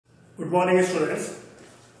Good morning, students.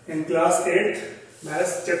 In class 8,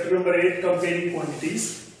 Maths chapter number 8, comparing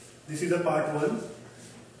quantities. This is the part 1.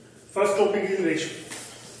 First topic is ratio.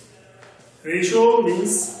 Ratio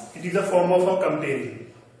means it is a form of a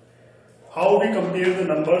comparing. How we compare the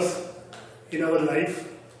numbers in our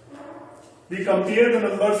life. We compare the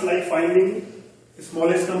numbers like finding the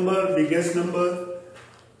smallest number, biggest number,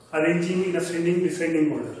 arranging in ascending,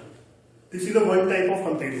 descending order. This is the one type of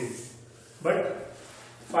comparing. But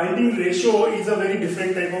finding ratio is a very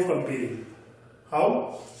different type of comparing.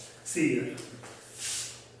 How? See here.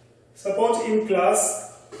 Suppose in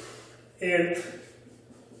class 8,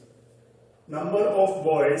 number of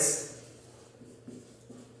boys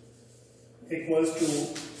equals to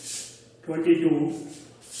 22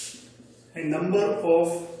 and number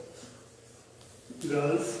of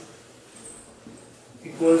girls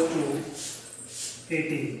equals to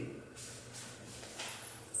 18.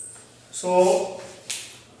 So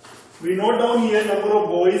we note down here number of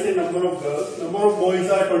boys and number of girls. Number of boys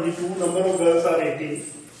are 22, number of girls are 18.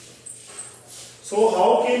 So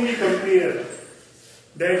how can we compare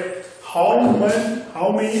that how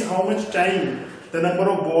much time the number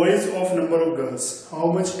of boys of number of girls?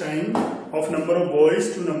 How much time of number of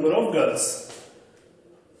boys to number of girls?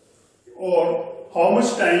 Or how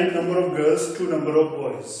much time number of girls to number of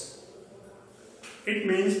boys? It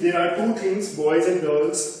means there are two things, boys and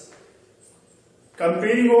girls.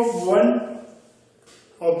 Comparing of one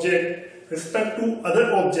object respect to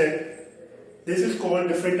other object, this is called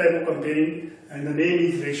different type of comparing and the name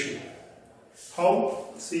is ratio. How?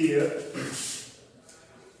 See here.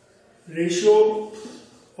 Ratio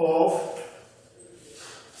of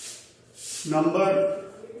number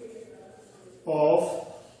of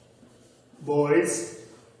boys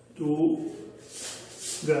to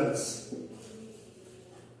girls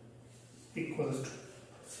equals to.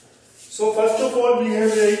 So first of all we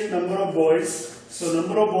have a number of boys. So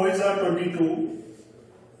number of boys are 22.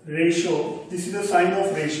 Ratio. This is the sign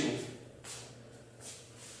of ratio.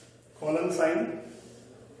 Colon sign.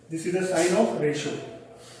 This is the sign of ratio.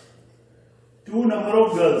 To number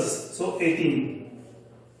of girls. So 18.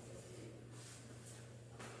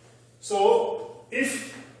 So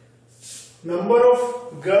if number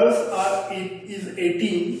of girls is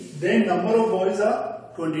 18, then number of boys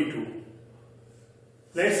are 22.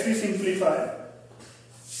 Let's we simplify.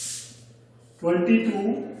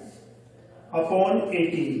 22 upon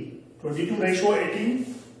 18. 22 ratio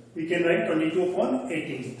 18. We can write 22 upon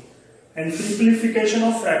 18. And simplification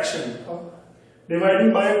of fraction.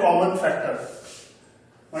 Dividing by a common factor.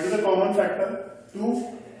 What is the common factor?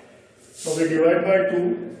 2. So we divide by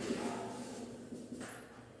 2.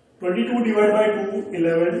 22 divided by 2,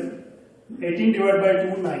 11. 18 divided by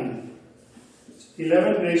 2, 9.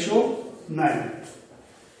 11 ratio 9.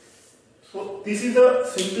 So this is the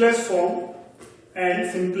simplest form and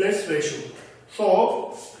simplest ratio.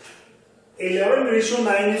 So 11 ratio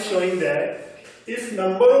 9 is showing that if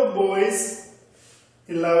number of boys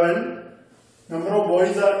 11, number of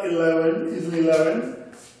boys are 11 is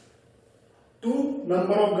 11 to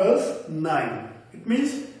number of girls 9. It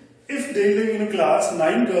means if they live in a class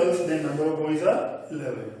 9 girls, then number of boys are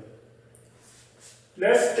 11.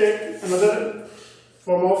 Let's take another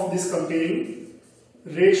form of this comparing.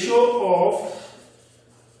 Ratio of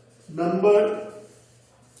number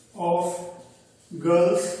of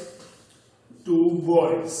girls to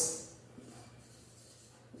boys.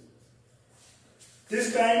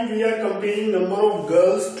 This time we are comparing number of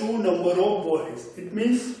girls to number of boys. It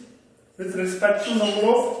means with respect to number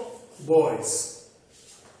of boys.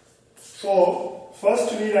 So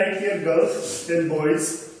first we write here girls, then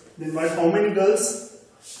boys. Then by how many girls?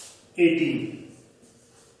 18.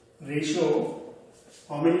 Ratio.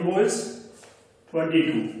 How many boys?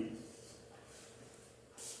 22.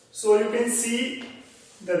 So you can see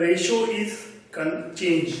the ratio is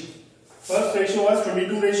changed. First ratio was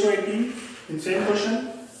 22 ratio 18 in same question,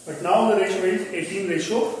 but now the ratio is 18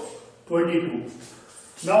 ratio 22.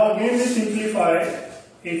 Now again we simplify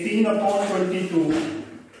 18 upon 22.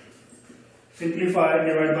 Simplify,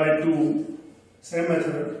 divide by 2. Same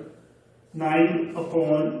method. 9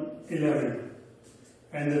 upon 11.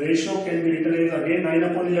 And the ratio can be written as again 9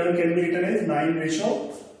 upon 11 can be written as 9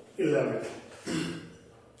 ratio 11.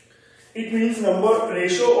 It means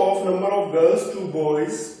ratio of number of girls to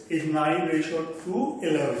boys is 9 ratio to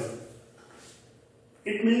 11.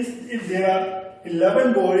 It means if there are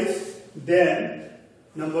 11 boys, then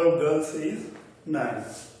number of girls is 9.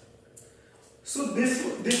 So this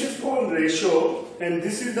is called ratio, and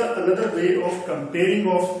this is the another way of comparing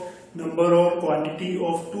of number or quantity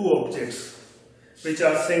of two objects which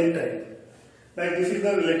are same type. Like this is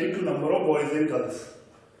the related to number of boys and girls.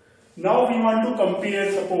 Now we want to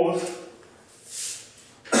compare, suppose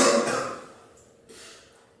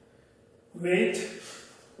weight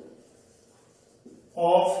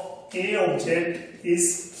of A object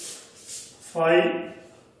is 5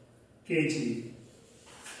 kg,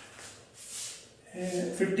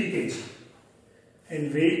 50 kg,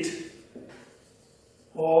 and weight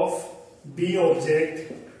of B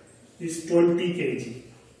object is 20 kg,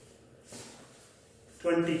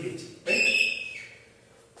 20 kg, right?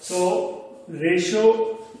 So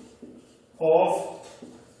ratio of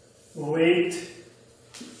weight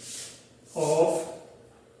of,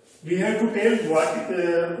 we have to tell what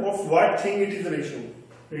of what thing it is the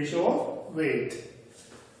ratio of weight.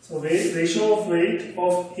 So ratio of weight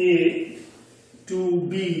of A to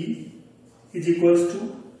B is equals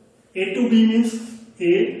to, A to B means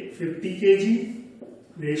A 50 kg,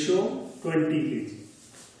 ratio 20 kg,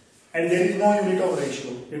 and there is no unit of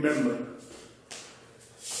ratio, remember.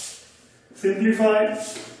 Simplify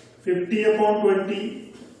 50 upon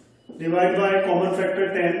 20, divide by common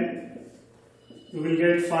factor 10, you will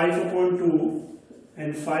get 5 upon 2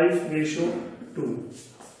 and 5 ratio 2.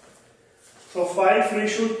 So 5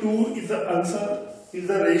 ratio 2 is the answer, is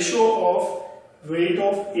the ratio of weight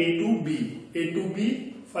of A to B. A to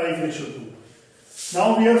B 5 ratio 2.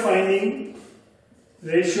 Now we are finding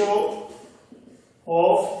ratio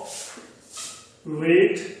of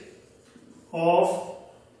weight of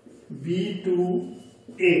B to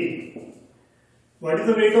A. What is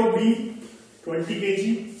the weight of B? 20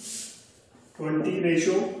 kg. 20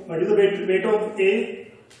 ratio. What is the weight of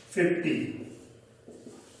A? 50.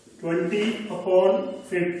 20 upon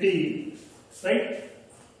 50, right?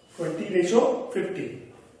 20 ratio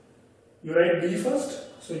 50. You write B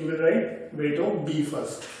first, so you will write weight of B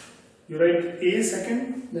first. You write A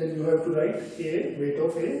second, then you have to write A, weight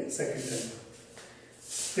of A second time.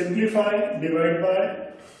 Simplify, divide by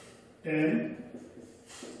 10,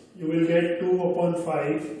 you will get 2 upon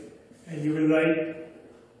 5, and you will write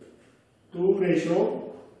 2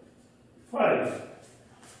 ratio 5.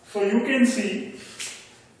 So you can see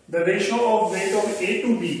the ratio of weight of A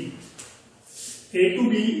to B. A to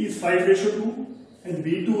B is 5 ratio 2 and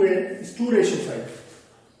B to A is 2 ratio 5.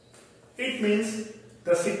 It means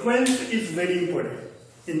the sequence is very important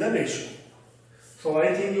in the ratio. So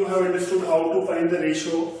I think you have understood how to find the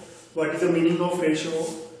ratio, what is the meaning of ratio,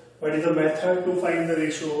 what is the method to find the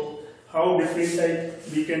ratio, how different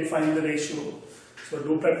type we can find the ratio. So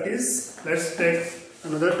do practice. Let's take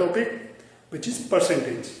another topic, which is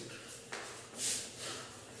percentage.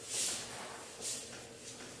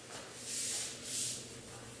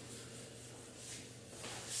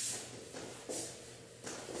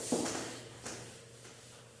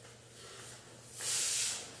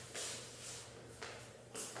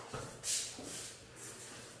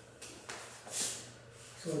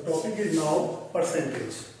 So topic is now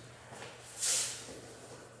percentage.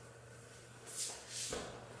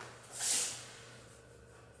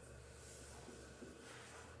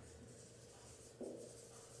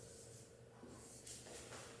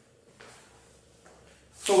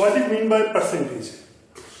 So what do you mean by percentage?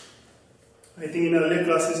 I think in earlier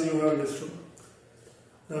classes you have understood.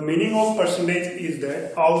 The meaning of percentage is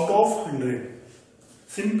that out of 100.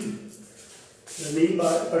 Simply. The mean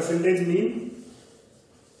by percentage mean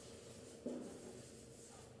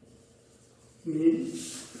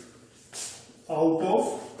out of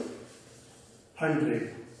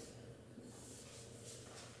 100.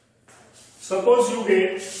 Suppose you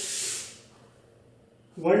get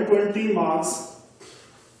 120 marks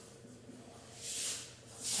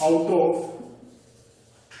out of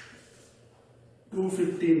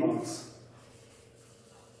 250 marks.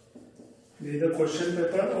 There is a question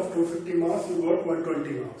paper of 250 marks, you got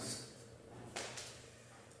 120 marks.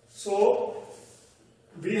 So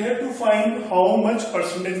we have to find how much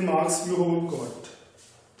percentage marks you have got.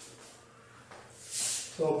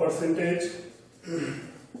 So percentage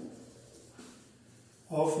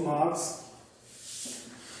of marks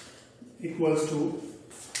equals to,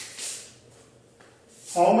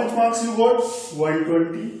 how much marks you got?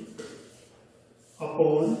 120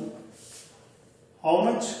 upon how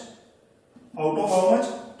much? Out of how much?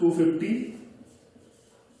 250.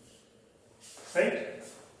 Right?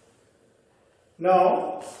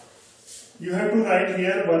 Now you have to write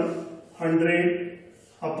here 100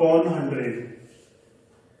 upon 100,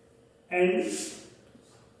 and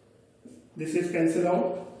this is cancelled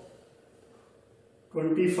out.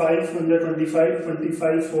 25 under 25,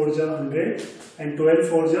 25 4 ja 100 and 12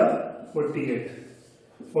 4 ja 48.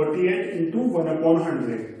 48 into 1 upon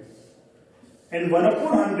 100, and 1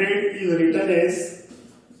 upon 100 is written as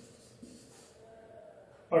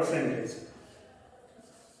percentage.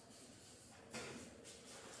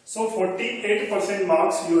 So 48%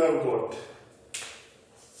 marks you have got.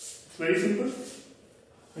 It's very simple.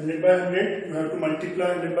 100 by 100, you have to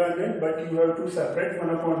multiply 100 by 100, but you have to separate 1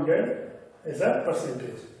 upon z as a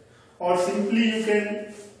percentage. Or simply you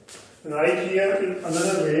can write here in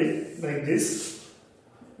another way like this: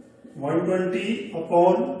 120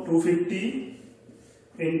 upon 250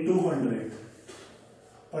 into 100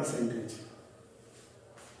 percentage.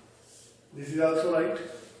 This is also right,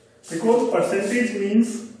 because percentage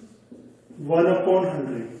means 1 upon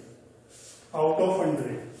 100 out of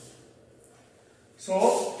 100. So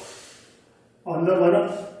on the 1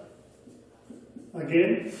 up,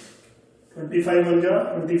 again 25 1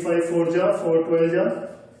 ja, 25 4 ja, 4 12 ja,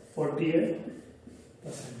 48%.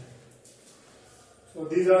 So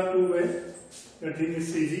these are two ways. I think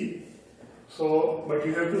it's easy. So, but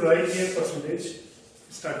you have to write here percentage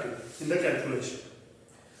starting in the calculation.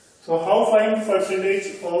 So how find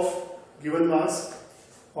percentage of given mass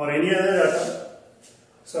or any other data?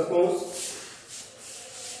 Suppose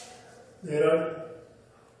there are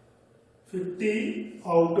 50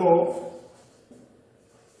 out of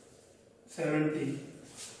 70.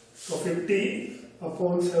 So 50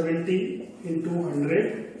 upon 70 into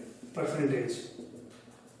 100 percentage.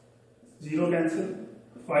 0 cancel.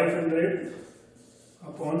 500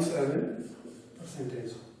 upon 7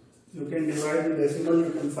 percentage. You can divide the decimal,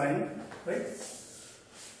 you can find, right?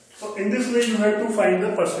 So in this way you have to find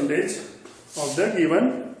the percentage of the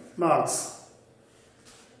given marks,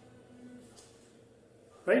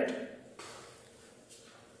 right?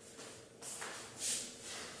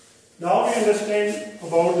 Now we understand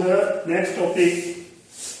about the next topic.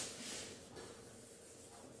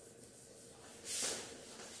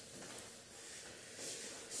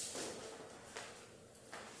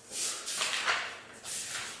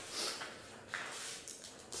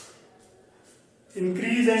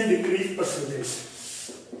 Increase and decrease percentage.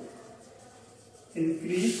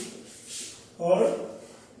 Increase or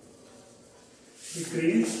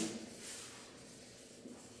decrease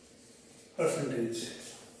percentage.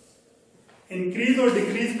 Increase or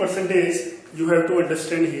decrease percentage, you have to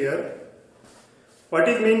understand here. What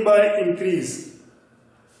is meant by increase?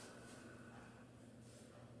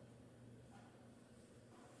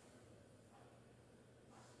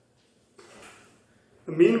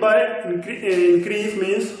 Mean by increase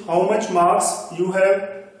means how much marks you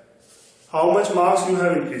have,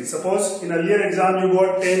 increased. Suppose in earlier exam you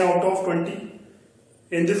got 10 out of 20.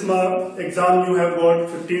 In this exam you have got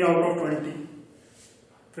 15 out of 20.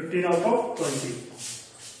 15 out of 20.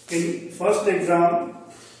 In first exam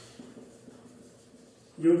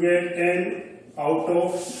you get 10 out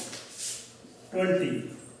of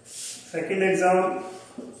 20. Second exam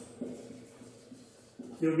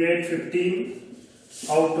you get 15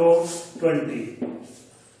 out of 20.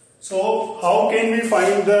 So how can we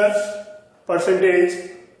find the percentage,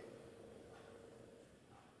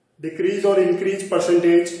 decrease or increase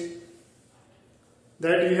percentage?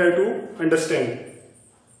 That we have to understand.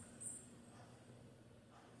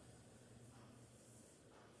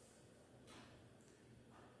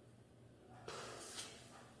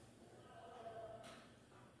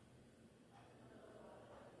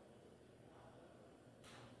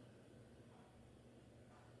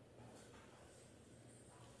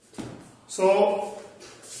 So,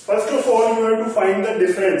 first of all, you have to find the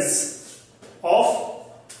difference of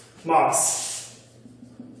marks.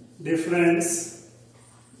 Difference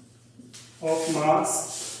of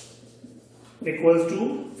marks equals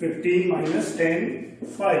to 15 minus 10,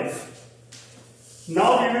 5.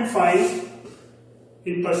 Now we will find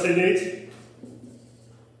in percentage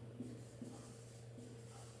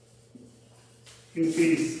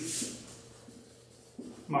increase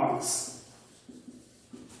marks.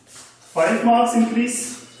 5 marks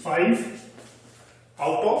increase, 5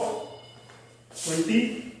 out of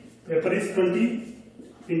 20, paper is 20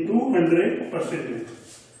 into 100%.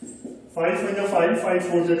 5 1 5, 5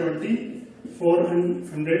 4 20,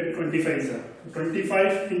 425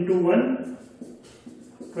 25 into 1,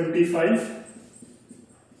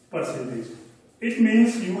 25%. It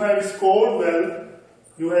means you have scored well,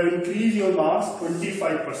 you have increased your marks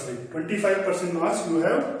 25%. 25% marks you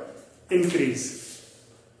have increased.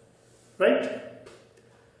 Right?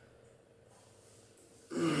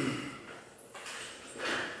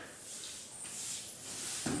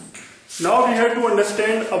 Now we have to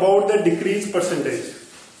understand about the decrease percentage.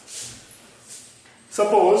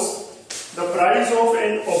 Suppose the price of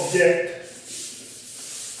an object,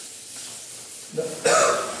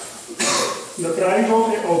 the price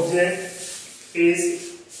of an object is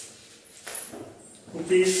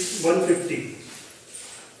rupees 150.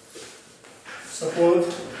 Suppose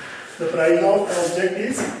The price of object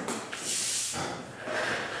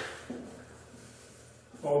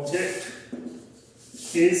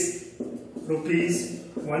is rupees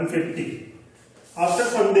 150. After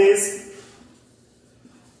some days,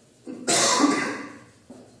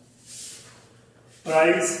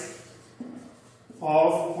 price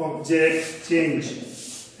of object change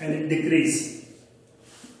and it decrease.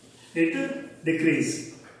 It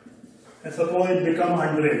decrease. And suppose it become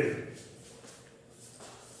 100.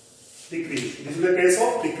 Decrease. This is the case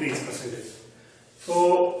of decrease percentage.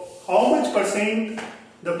 So, how much percent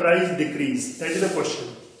the price decrease? That is the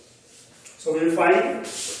question. So, we will find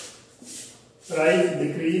price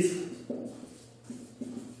decrease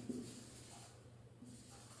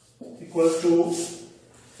equals to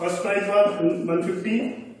first price was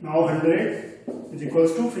 150, now 100 is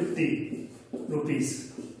equals to 50 rupees.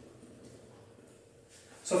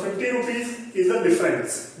 So 50 rupees is the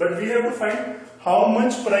difference, but we have to find how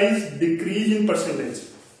much price decrease in percentage.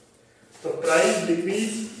 So price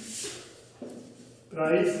decrease,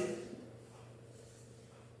 price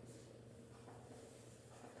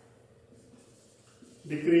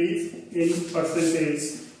decrease in percentage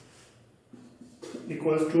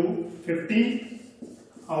equals to 50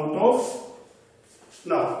 out of,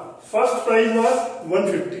 now first price was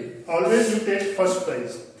 150, always you take first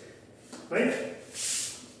price, right?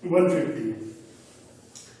 150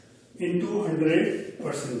 into 100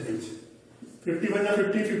 percentage. 50 1 ja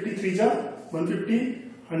 50, 53 ja 150,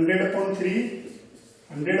 100 upon 3,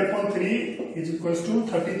 100 upon 3 is equals to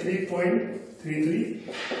 33.33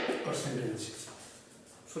 percentage.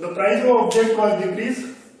 So the price of object was decreased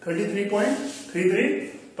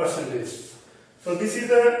 33.33 percentage. So this is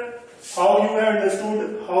the how you have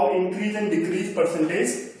understood how increase and decrease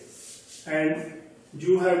percentage, and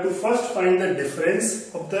you have to first find the difference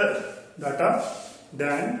of the data,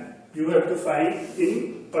 then you have to find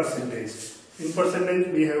in percentage. In percentage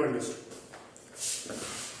we have understood.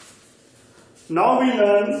 Now we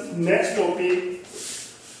learn next topic,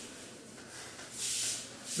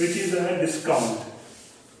 which is a discount.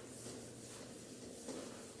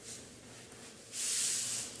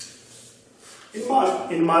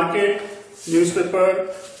 In market newspaper,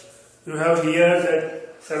 you have here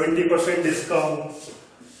that 70% discount.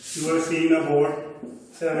 You are seeing a board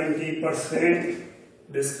 70%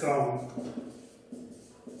 discount.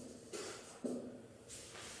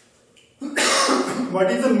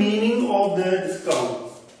 What is the meaning of the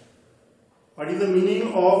discount? What is the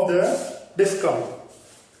meaning of the discount?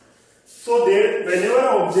 So there, whenever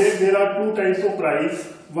object, there are two types of price.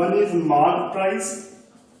 One is mark price,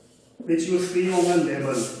 which you see on the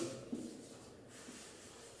label,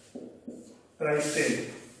 price tag.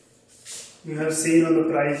 You have seen on the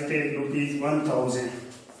price tag rupees 1000.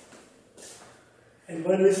 And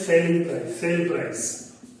one is selling price, sale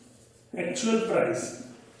price, actual price,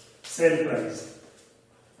 sale price.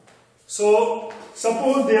 So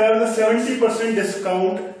suppose there is a 70%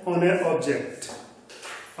 discount on an object,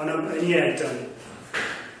 on any item,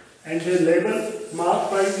 and the label mark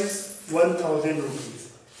price is 1000 rupees.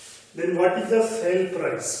 Then what is the sale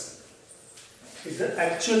price? Is the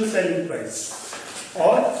actual selling price,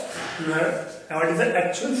 or you have what is the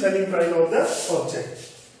actual selling price of the object?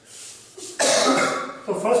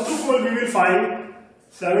 So first of all, we will find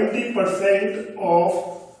 70% of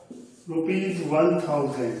rupees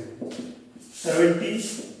 1000. 70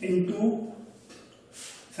 into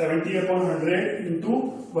 70 upon 100 into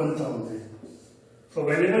 1000. So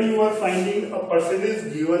whenever you are finding a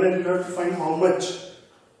percentage given and you have to find how much,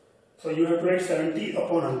 so you have to write 70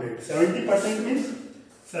 upon 100. 70% means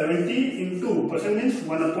 70 into percent means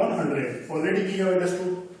 1 upon 100. Already we have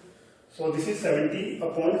understood. So this is 70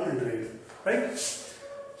 upon 100, right?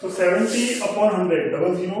 So 70 upon 100,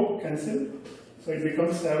 double zero cancel. So it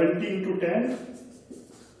becomes 70 into 10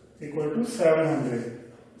 equal to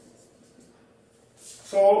 700.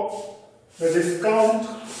 So the discount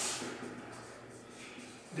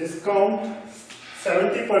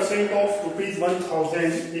 70% of rupees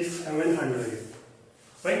 1000 is 700,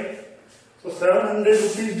 right? So 700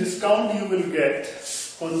 rupees discount you will get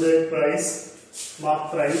on that price,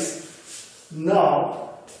 mark price. Now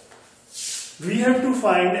we have to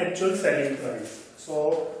find actual selling price.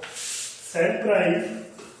 So sell price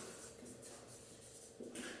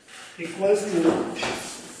equals to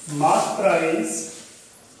mark price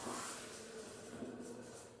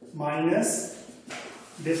minus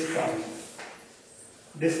discount.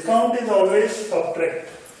 Discount is always subtract,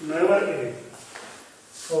 never add.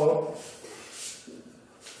 So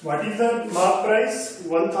what is the mark price?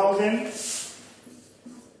 1000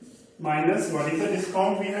 minus what is the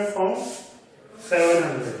discount we have found?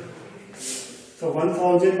 700. So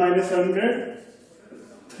 1000 minus 100,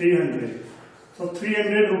 300. So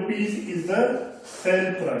 300 rupees is the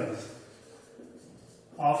sale price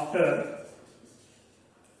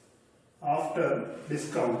after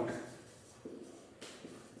discount.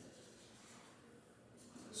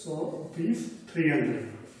 So rupees 300.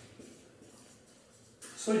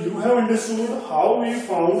 So you have understood how we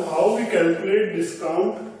calculate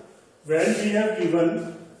discount when we have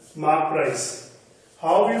given mark price,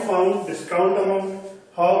 how we found discount amount,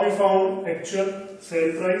 how we found actual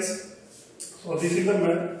sale price. So this is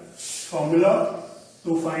the formula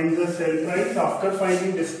to find the sale price after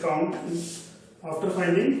finding discount.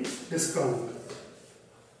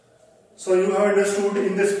 So you have understood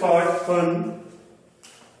in this part 1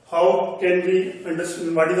 how can we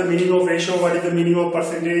understand what is the meaning of ratio, what is the meaning of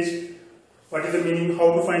percentage, what is the meaning,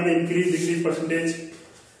 how to find the increase, decrease percentage,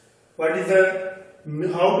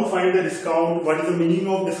 how to find the discount, what is the meaning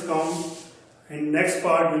of discount, and next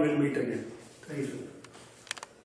part we will meet again. Thank you.